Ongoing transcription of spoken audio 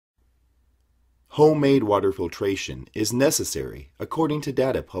Homemade water filtration is necessary according to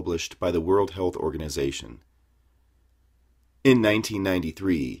data published by the World Health Organization. In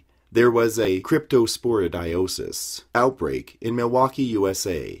 1993, there was a cryptosporidiosis outbreak in Milwaukee,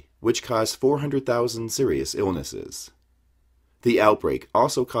 USA, which caused 400,000 serious illnesses. The outbreak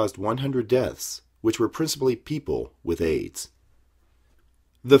also caused 100 deaths, which were principally people with AIDS.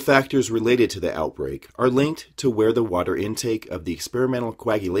 The factors related to the outbreak are linked to where the water intake of the experimental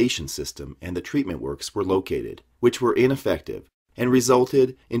coagulation system and the treatment works were located, which were ineffective and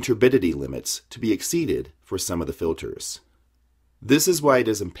resulted in turbidity limits to be exceeded for some of the filters. This is why it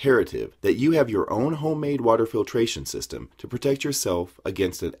is imperative that you have your own homemade water filtration system to protect yourself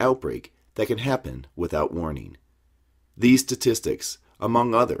against an outbreak that can happen without warning. These statistics,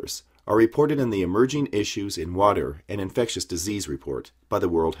 among others, are reported in the Emerging Issues in Water and Infectious Disease report by the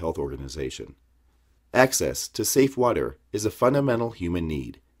World Health Organization. Access to safe water is a fundamental human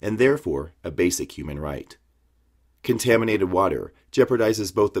need and therefore a basic human right. Contaminated water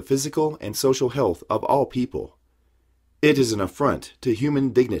jeopardizes both the physical and social health of all people. It is an affront to human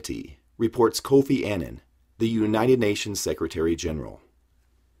dignity, reports Kofi Annan, the United Nations Secretary General.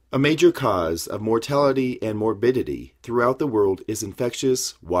 A major cause of mortality and morbidity throughout the world is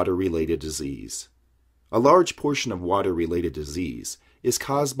infectious water-related disease. A large portion of water-related disease is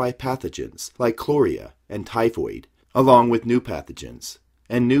caused by pathogens like chloria and typhoid, along with new pathogens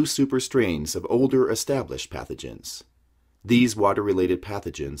and new superstrains of older established pathogens. These water-related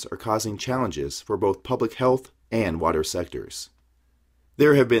pathogens are causing challenges for both public health and water sectors.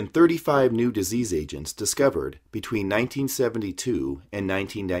 There have been 35 new disease agents discovered between 1972 and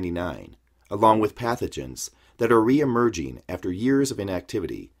 1999, along with pathogens that are re-emerging after years of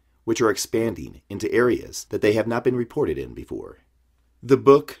inactivity, which are expanding into areas that they have not been reported in before. The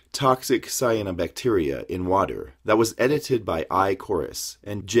book Toxic Cyanobacteria in Water, that was edited by I. Corris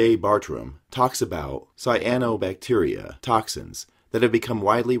and J. Bartram, talks about cyanobacteria toxins that have become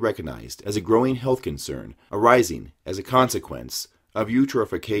widely recognized as a growing health concern arising as a consequence of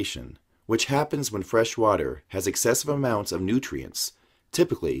eutrophication, which happens when fresh water has excessive amounts of nutrients,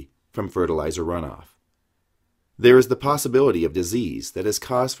 typically from fertilizer runoff. There is the possibility of disease that is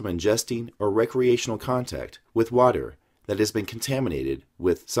caused from ingesting or recreational contact with water that has been contaminated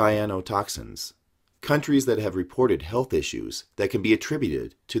with cyanotoxins. Countries that have reported health issues that can be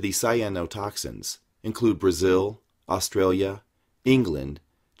attributed to the cyanotoxins include Brazil, Australia, England,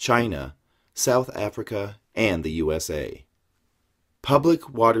 China, South Africa, and the USA. Public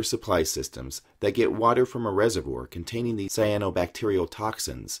water supply systems that get water from a reservoir containing the cyanobacterial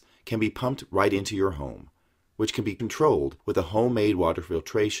toxins can be pumped right into your home, which can be controlled with a homemade water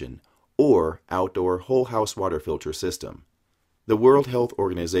filtration or outdoor whole house water filter system. The World Health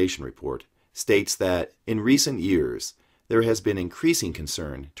Organization report states that in recent years there has been increasing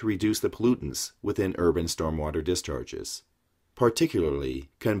concern to reduce the pollutants within urban stormwater discharges, particularly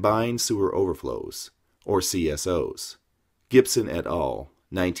combined sewer overflows, or CSOs. Gibson et al.,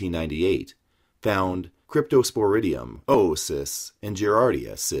 1998, found Cryptosporidium oocysts and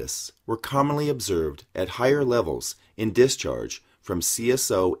Giardia cysts were commonly observed at higher levels in discharge from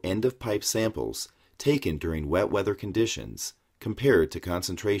CSO end-of-pipe samples taken during wet weather conditions compared to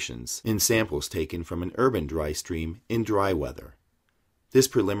concentrations in samples taken from an urban dry stream in dry weather. This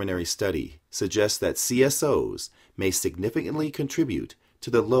preliminary study suggests that CSOs may significantly contribute to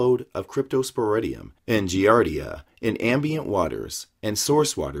the load of Cryptosporidium and Giardia in ambient waters and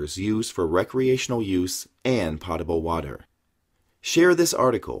source waters used for recreational use and potable water. Share this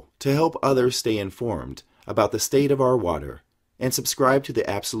article to help others stay informed about the state of our water, and subscribe to the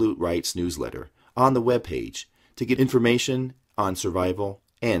Absolute Rights newsletter on the webpage to get information on survival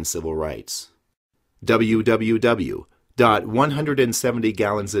and civil rights.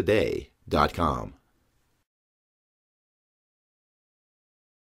 www.170gallonsaday.com